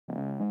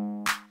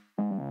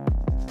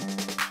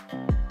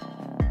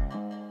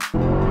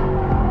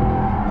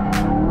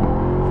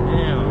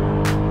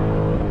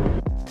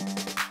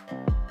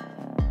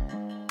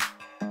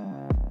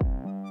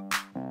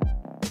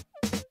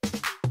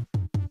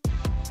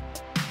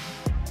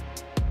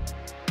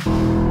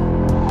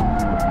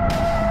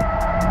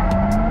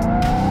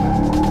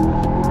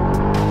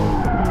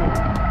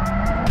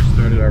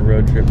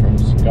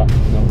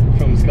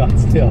From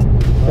Scottsdale.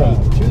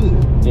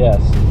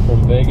 Yes,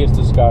 from Vegas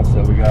to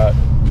Scottsdale. We got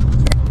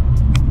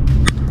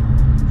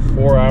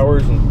 4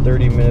 hours and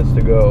 30 minutes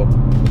to go.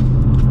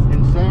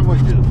 And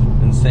sandwiches.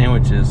 And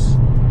sandwiches.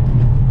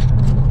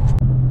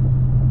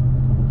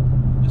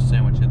 This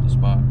sandwich hit the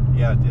spot.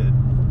 Yeah, it did.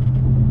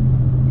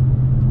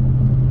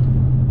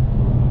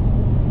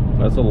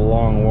 That's a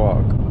long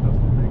walk. That's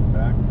a big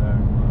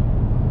backpack.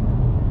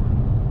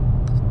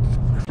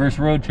 First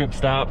road trip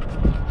stop.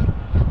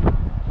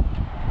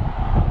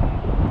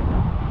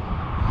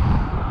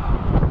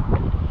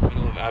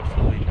 Middle of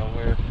absolutely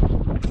nowhere.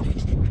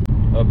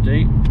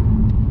 Update.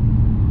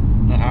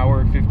 An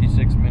hour,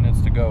 56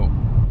 minutes to go.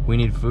 We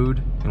need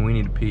food and we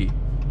need to pee.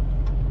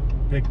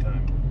 Big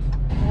time.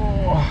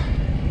 Oh.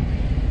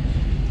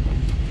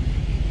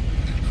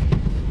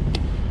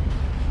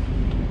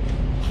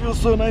 Feels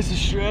so nice to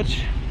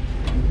stretch.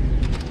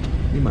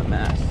 Need my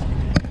mask.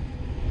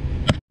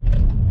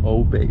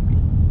 Oh baby.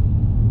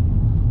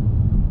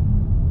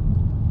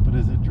 But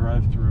is it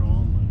drive-through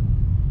only?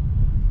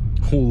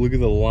 Oh, look at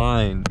the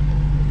line.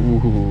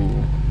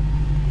 Ooh.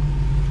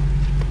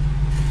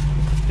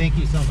 Thank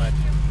you so much.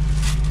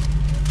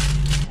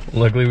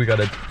 Luckily we got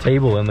a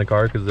table in the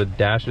car because the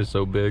dash is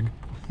so big.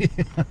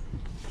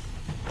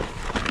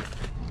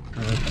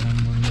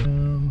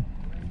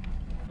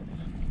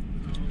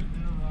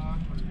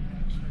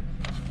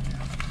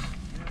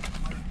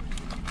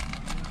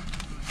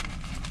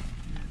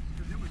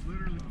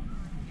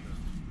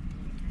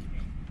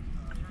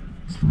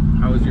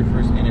 How was your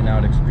first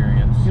In-N-Out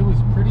experience? It was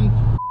pretty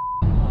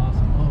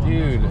awesome. Oh,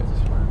 dude.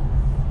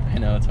 I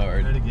know it's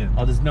hard. Try it again.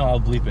 I'll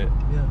bleep it.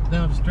 Yeah,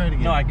 no, just try it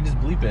again. No, I can just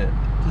bleep it.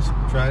 Just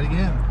try it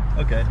again.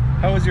 Okay.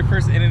 How was your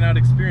first In-N-Out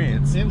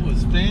experience? It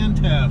was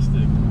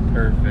fantastic.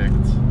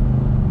 Perfect.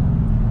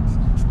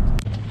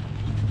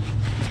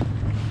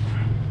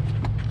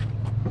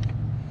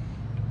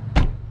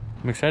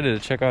 I'm excited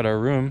to check out our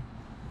room.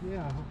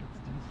 Yeah, I hope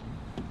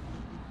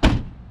it's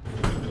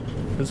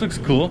decent. This looks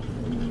cool.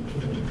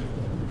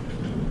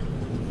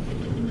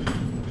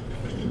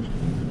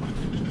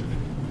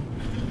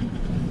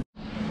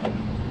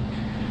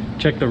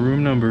 Check the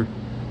room number.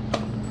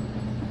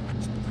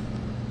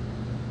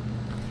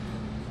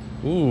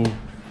 Ooh.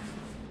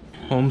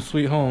 Home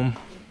sweet home.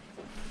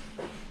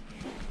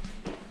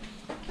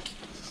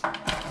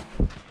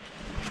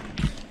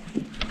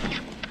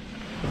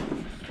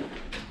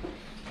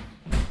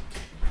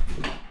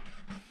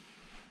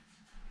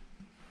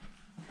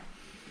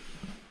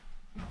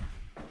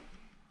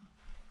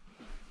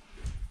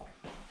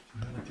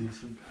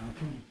 Decent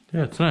bathroom.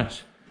 Yeah, it's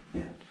nice.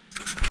 Yeah.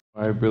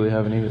 I really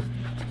haven't either.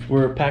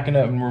 We're packing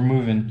up and we're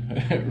moving.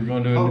 We're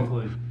going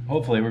to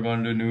hopefully we're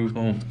going to a new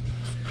home.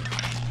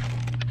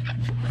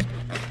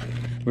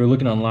 We were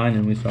looking online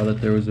and we saw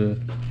that there was a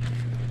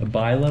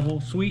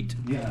bi-level suite.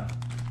 Yeah.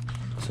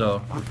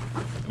 So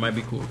it might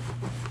be cool.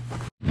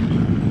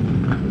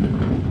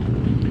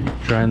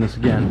 Trying this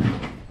again.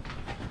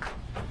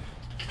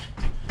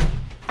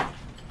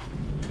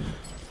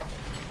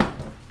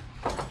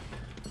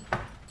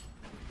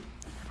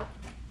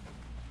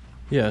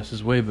 Yeah, this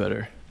is way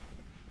better.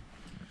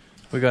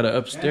 We got it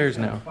upstairs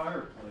now.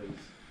 Fireplace.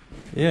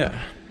 Yeah.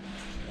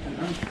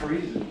 I'm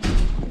crazy.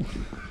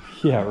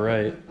 Yeah,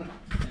 right.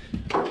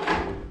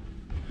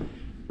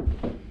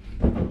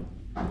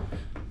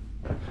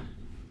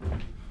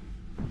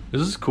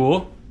 This is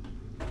cool.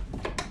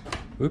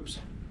 Oops.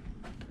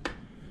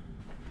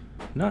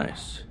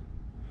 Nice.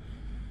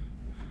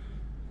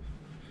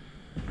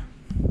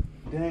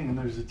 Dang, and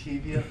there's a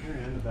TV up here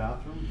in the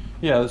bathroom.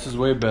 Yeah, this is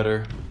way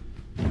better.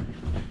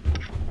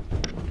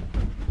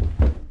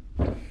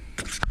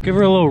 Give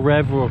her a little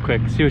rev real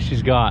quick, see what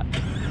she's got.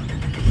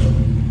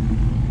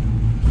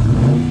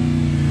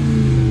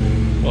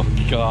 Oh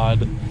God.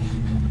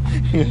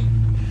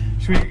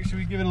 should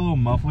we give it a little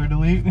muffler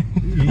delete?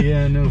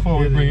 Yeah, no Before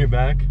we bring it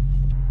back?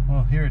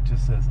 Well, here it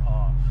just says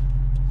off.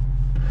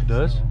 It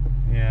does? So,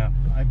 yeah,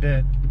 I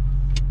bet.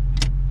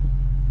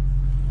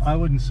 I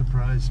wouldn't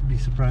be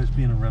surprised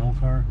being a rental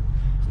car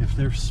if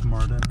they're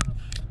smart enough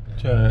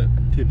To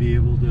be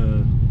able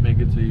to make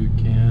it so you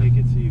can't. make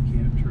it so you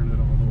can't turn it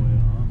all the way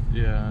off.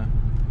 Yeah.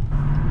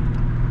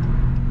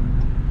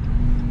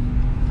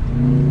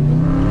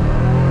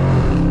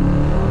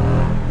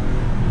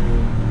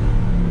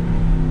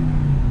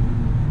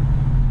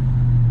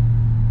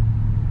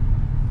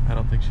 I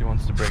don't think she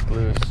wants to break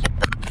loose.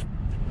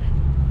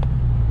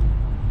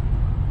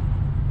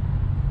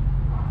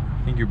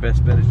 I think your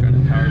best bet is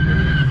trying to power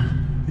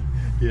break.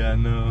 Yeah,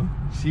 no.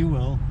 She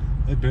will.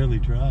 I barely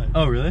tried.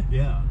 Oh, really?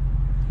 Yeah.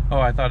 Oh,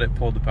 I thought it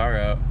pulled the power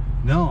out.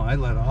 No, I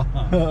let off.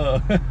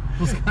 Oh. It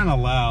was kind of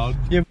loud.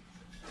 Yep.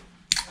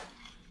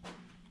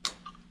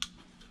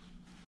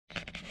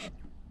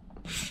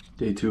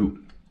 Day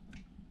 2.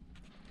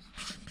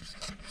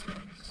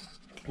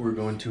 We're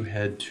going to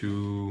head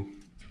to...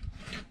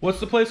 What's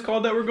the place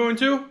called that we're going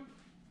to?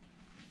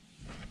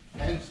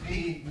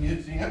 Penske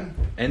Museum.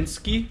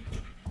 Enski?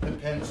 The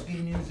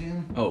Penske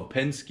Museum. Oh,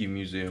 Penske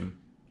Museum.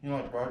 You know,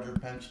 like Roger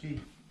Penske?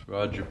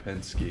 Roger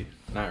Penske.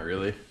 Not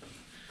really.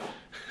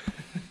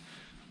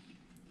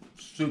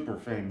 super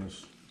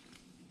famous.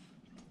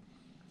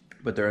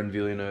 But they're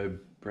unveiling a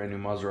brand new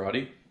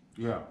Maserati.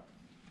 Yeah.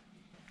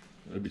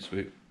 That'd be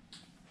sweet.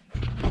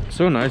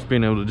 So nice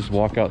being able to just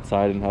walk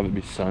outside and have it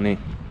be sunny.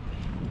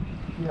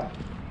 Yeah.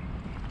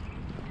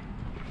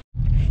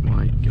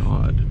 My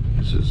God,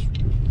 this is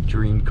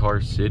Dream Car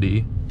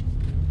City.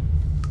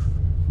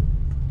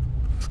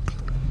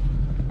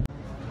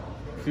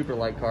 Super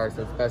light car,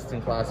 so it's best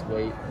in class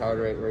weight, power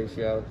to weight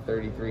ratio,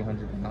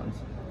 3,300 pounds.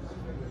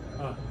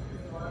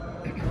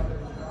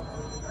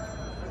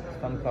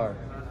 Fun car.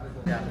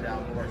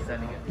 Down before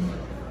sending it.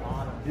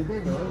 Did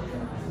they know?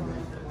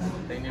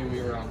 They knew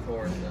we were on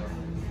tour, so.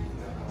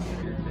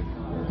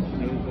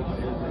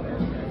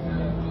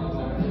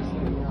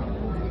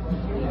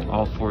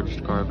 All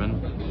forged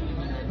carbon.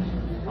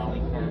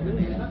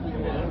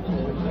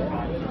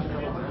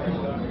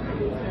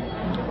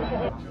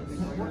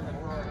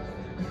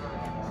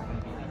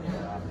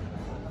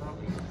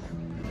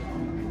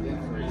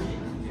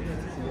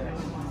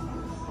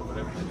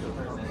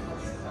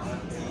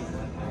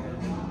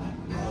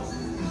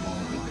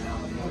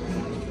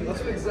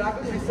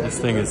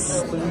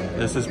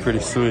 This is pretty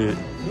sweet.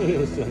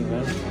 Listen,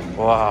 man.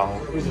 Wow.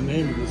 What's the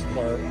name of this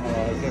car? I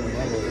can't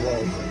remember what it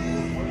was.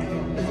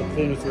 It's a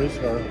famous race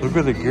car. Look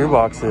where the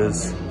gearbox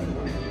is.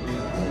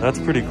 That's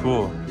pretty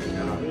cool.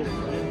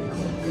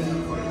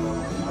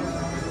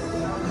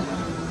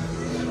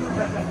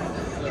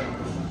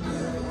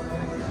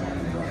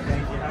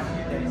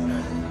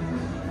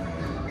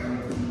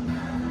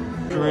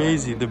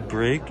 Crazy, the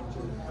brake.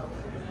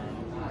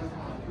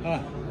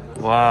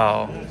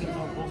 Wow.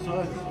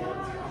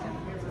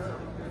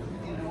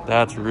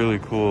 That's really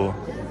cool.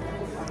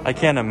 I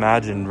can't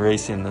imagine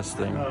racing this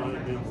thing.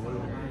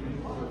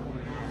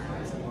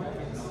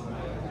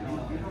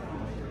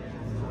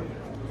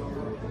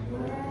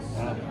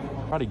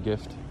 Probably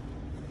gift.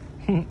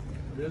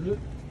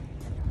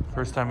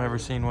 First time ever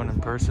seen one in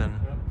person.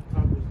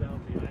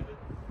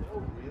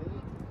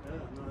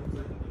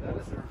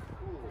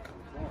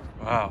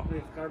 Wow.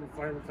 Carbon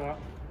fiber top.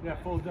 Yeah,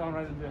 folds down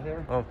right into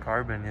here. Oh,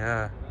 carbon,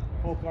 yeah.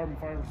 Full carbon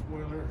fiber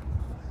spoiler.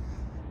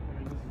 I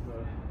mean, this is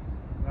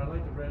I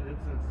like the red. It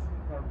says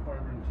carbon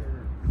fiber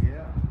interior.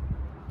 Yeah.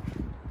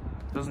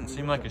 Doesn't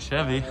seem like a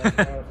Chevy.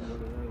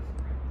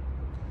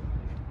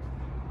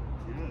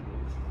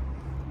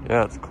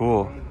 Yeah, it's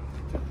cool.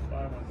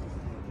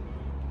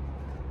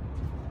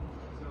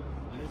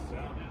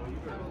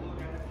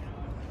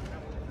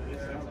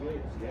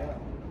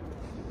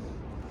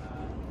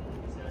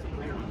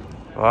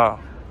 Wow.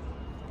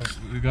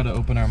 We gotta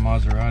open our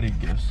Maserati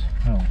gifts.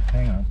 Oh,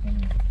 hang on.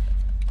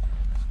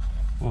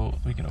 Well,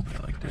 we can open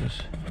it like this.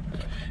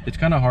 It's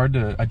kind of hard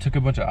to, I took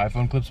a bunch of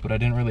iPhone clips, but I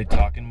didn't really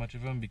talk in much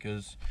of them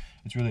because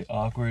it's really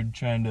awkward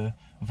trying to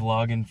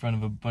vlog in front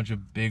of a bunch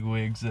of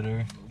bigwigs that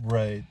are...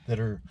 Right, that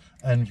are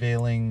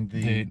unveiling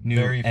the new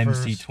very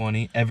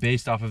MC20,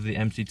 based off of the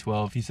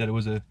MC12. He said it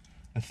was a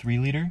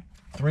 3-liter.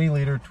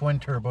 3-liter twin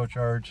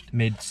turbocharged.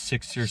 Made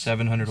 600 or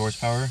 700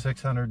 horsepower.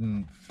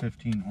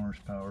 615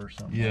 horsepower or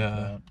something like Yeah.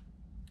 that.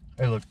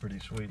 They look pretty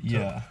sweet.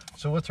 Yeah.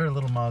 So what's our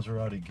little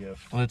Maserati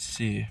gift? Let's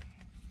see.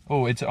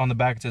 Oh, it's on the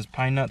back. It says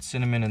pine nut,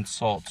 cinnamon, and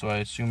salt. So I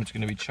assume it's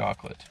going to be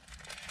chocolate.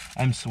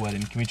 I'm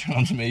sweating. Can we turn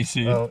on some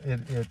AC? Oh,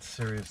 it's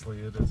seriously,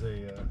 it is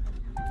a...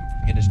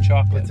 It is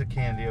chocolate. It's a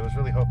candy. I was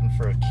really hoping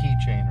for a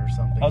keychain or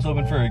something. I was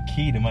hoping for a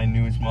key to my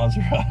newest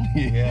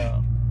Maserati.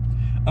 Yeah.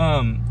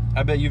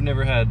 I bet you've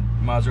never had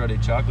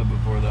Maserati chocolate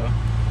before, though.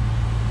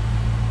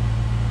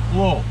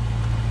 Whoa.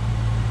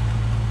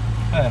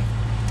 Hey.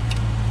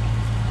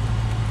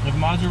 If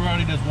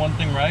Maserati does one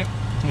thing right,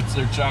 it's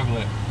their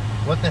chocolate.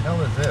 What the hell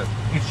is this?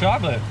 It's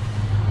chocolate.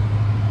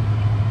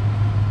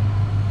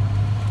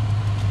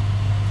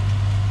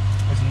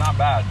 It's not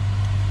bad.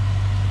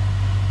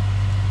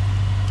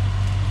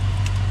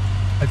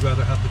 I'd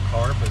rather have the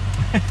car, but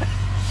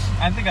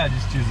I think I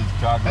just choose its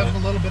chocolate. has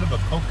a little bit of a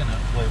coconut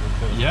flavor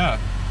to it. Yeah.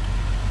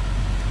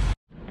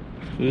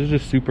 This is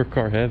just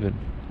supercar heaven.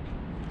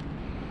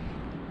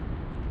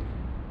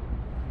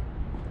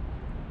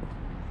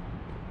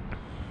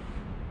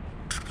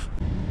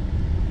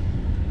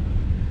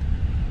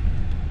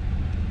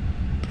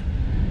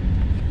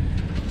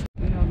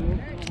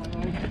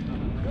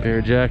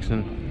 Barrett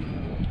Jackson.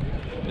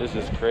 This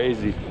is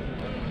crazy.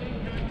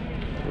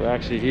 We're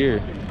actually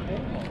here.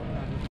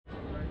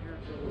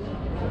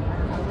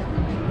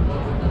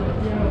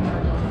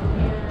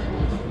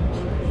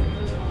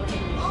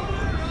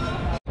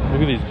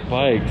 Look at these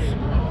bikes.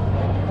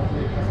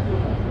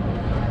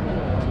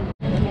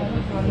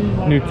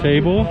 New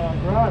table.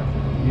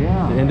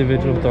 Yeah. The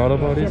individual throttle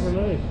bodies.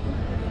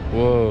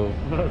 Whoa.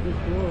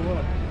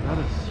 That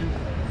is super.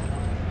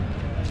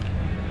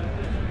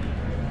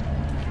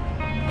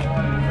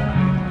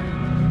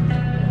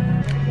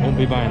 Won't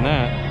be buying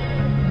that.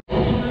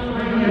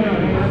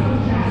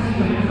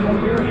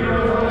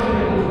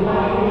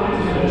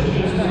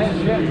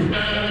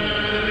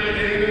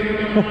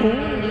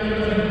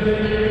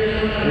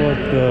 What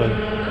the?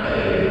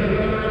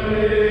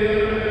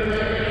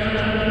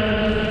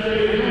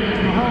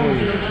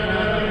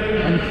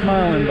 And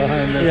smiling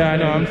behind this. Yeah, I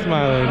know, I'm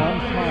smiling. I'm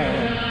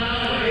smiling.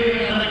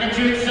 I got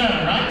you at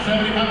 7, right?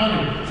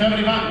 7,500.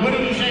 75. What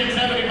did you say?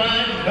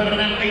 75.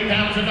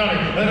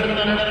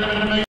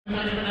 $8,000.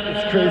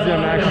 It's crazy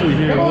I'm actually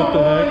here. What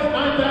the heck?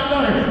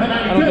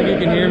 I don't think you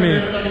can hear me.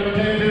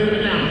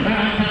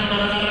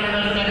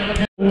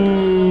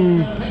 Ooh.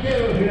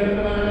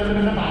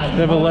 They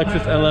have a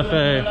Lexus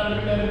LFA.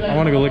 I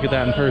want to go look at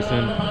that in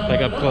person,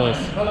 like up close.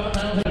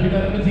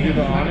 Do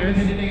the honors.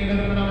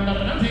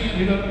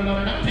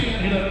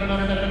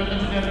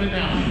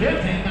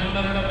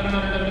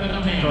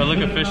 Do I look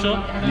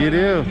official? You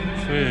do.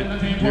 Sweet.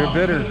 You're a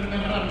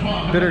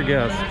bitter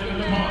guest.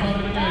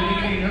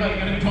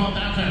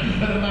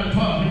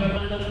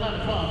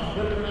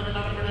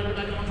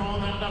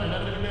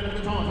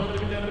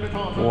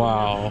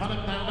 Wow.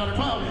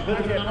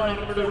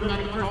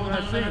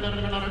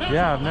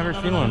 Yeah, I've never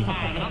seen one.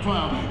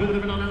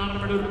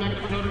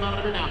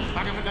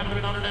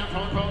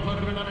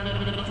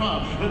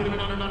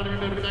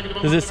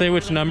 Does it say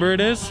which number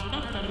it is?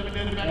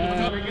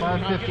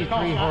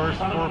 553 horse,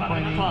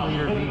 4.8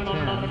 liter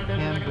V10,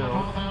 hand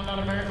built.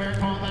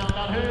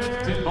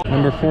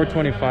 Number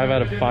 425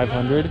 out of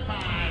 500.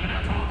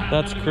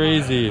 That's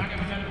crazy.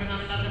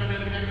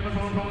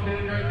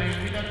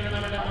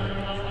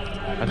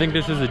 I think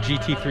this is a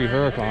GT3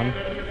 Huracan.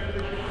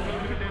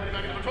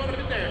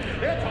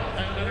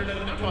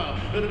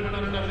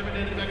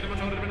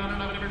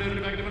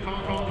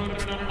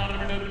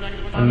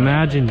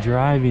 Imagine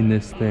driving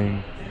this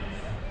thing.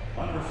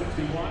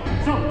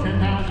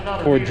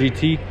 Ford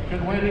GT.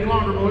 Couldn't wait any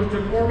longer, boys.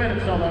 Took 4 minutes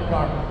to sell that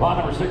car. Lot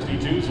number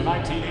 62 is a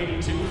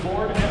 1982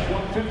 Ford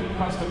F-150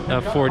 custom.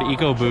 That Ford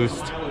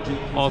EcoBoost,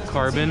 all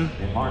carbon.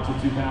 In March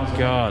of 2000.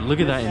 God, look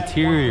at that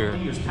interior.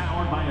 Is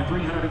powered by a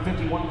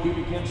 351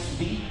 cubic inch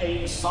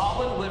V8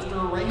 solid lifter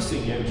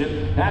racing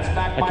engine. That's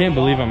backed by I can't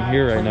believe I'm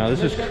here right now.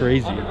 This is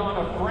crazy.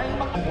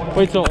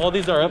 Wait, so all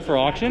these are up for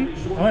auction?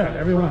 Oh yeah,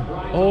 everyone.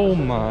 Oh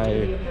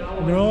my.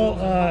 They're all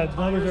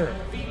no reserve.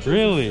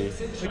 Really?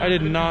 I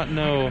did not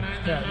know.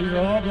 Yeah, these are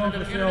all going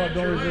for sale at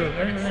no reserve.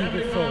 Everything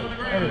gets sold.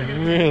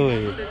 Everything.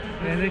 Really?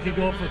 And they could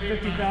go for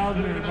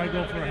 50,000, or they might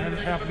go for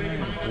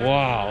 $500,000.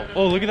 Wow.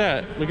 Oh, look at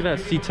that. Look at that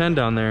C10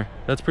 down there.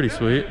 That's pretty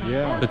sweet.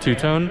 Yeah. The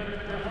two-tone.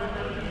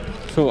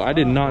 So I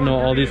did not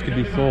know all these could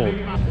be sold.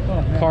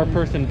 Car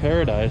person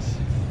paradise.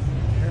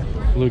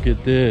 Look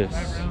at this.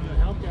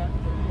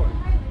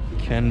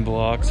 Ken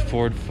Block's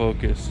Ford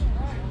Focus.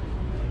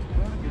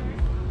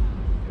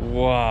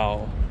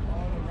 Wow.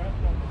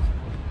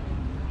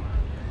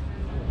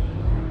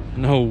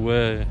 No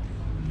way.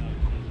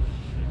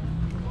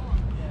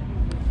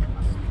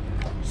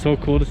 So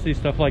cool to see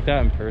stuff like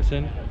that in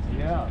person.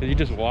 Yeah. Cause you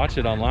just watch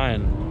it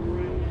online.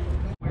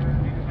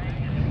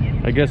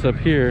 I guess up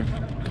here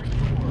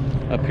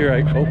oh,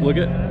 look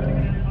it.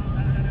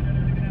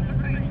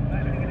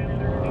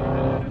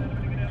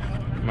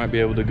 Might be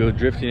able to go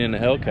drifting in a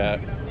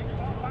Hellcat.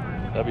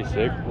 That'd be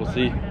sick. We'll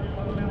see.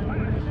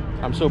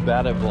 I'm so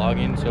bad at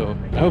vlogging, so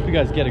I hope you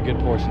guys get a good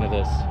portion of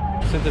this.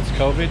 Since it's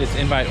COVID, it's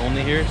invite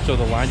only here, so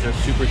the lines are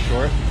super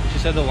short. She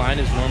said the line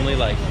is normally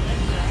like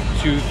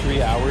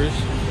 2-3 hours,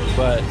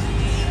 but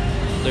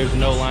there's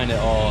no line at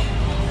all.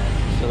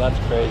 So that's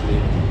crazy.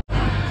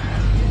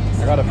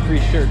 I got a free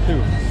shirt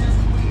too.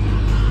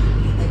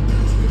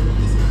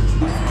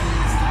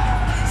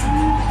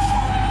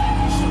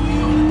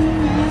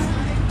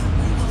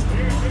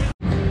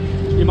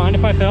 You mind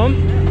if I film?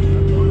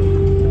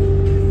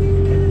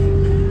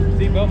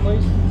 Seatbelt,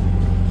 please.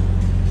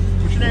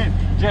 What's your name?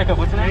 Jacob,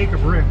 what's your name?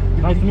 Jacob Rick.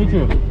 Nice to meet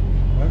you.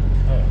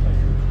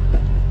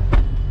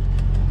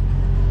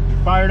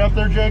 Fired up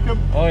there, Jacob?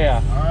 Oh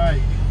yeah. All right.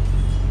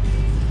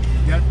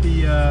 You got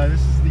the,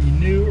 this is the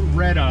new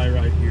Red Eye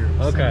right here.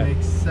 Okay. It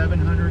makes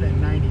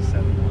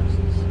 797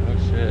 horses. Oh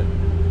shit.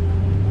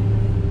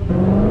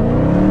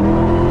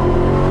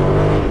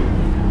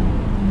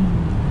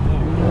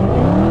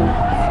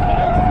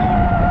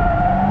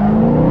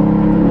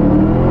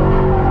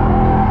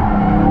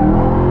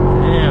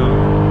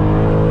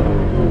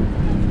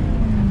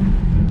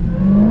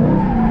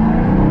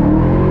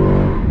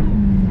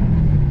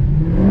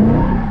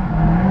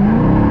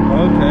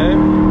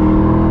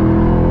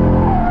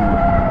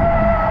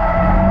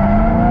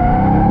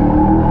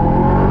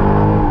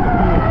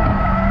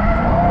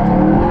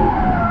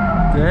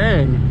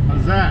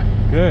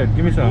 Good,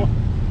 give me some.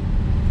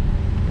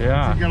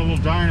 Yeah. You got a little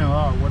dyno.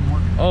 Oh, it wasn't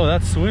working. Oh,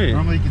 that's sweet.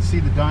 Normally you can see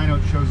the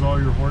dyno. It shows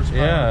all your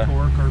horsepower,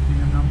 torque,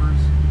 RPM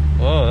numbers.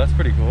 Whoa, that's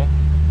pretty cool.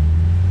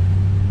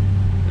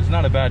 It's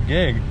not a bad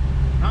gig.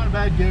 Not a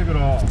bad gig at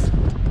all. All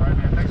right,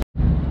 man. Thanks.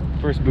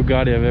 First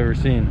Bugatti I've ever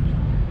seen.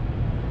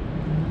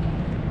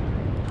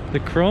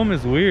 The chrome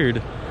is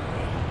weird.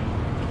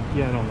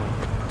 Yeah, I don't know.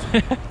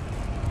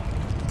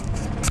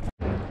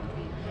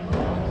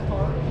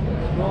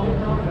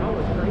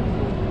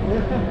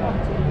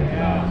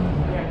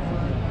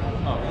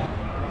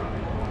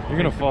 You're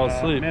gonna fall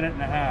asleep. A minute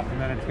and a half, and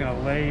then it's gonna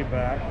lay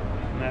back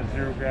in that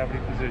zero gravity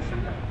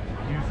position.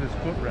 Use this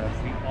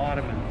footrest, the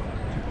ottoman,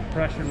 to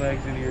compress your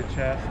legs into your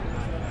chest,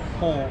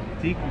 pull,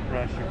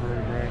 decompress your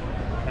vertebrae,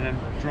 and then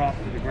drop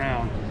to the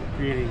ground,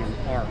 creating an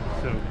arc.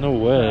 So No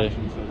way.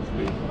 traction, so to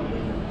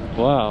speak.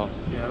 Wow.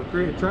 Yeah,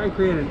 try and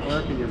create an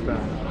arc in your back,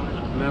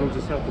 and that'll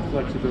just help the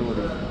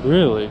flexibility.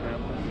 Really? Yeah.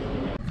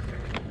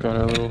 Got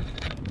our little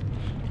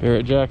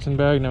Barrett Jackson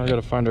bag. Now we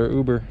gotta find our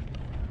Uber.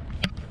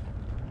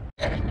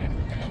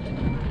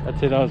 I'd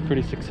say that was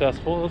pretty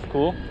successful. That was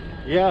cool.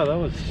 Yeah, that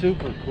was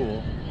super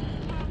cool.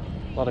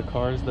 A lot of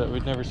cars that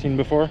we'd never seen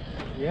before.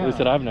 Yeah. At least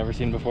that I've never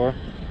seen before.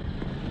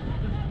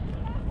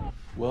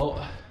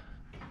 Well,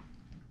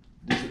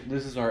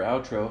 this is our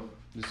outro.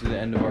 This is the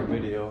end of our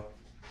video.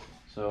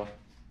 So,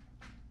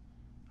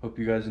 hope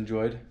you guys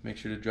enjoyed. Make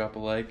sure to drop a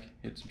like,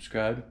 hit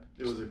subscribe.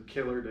 It was a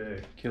killer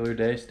day. Killer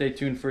day. Stay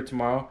tuned for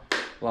tomorrow.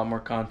 A lot more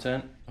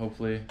content.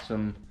 Hopefully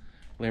some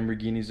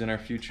Lamborghinis in our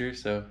future.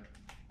 So,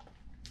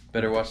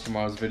 better watch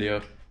tomorrow's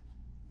video.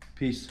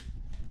 Peace.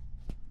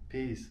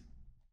 Peace.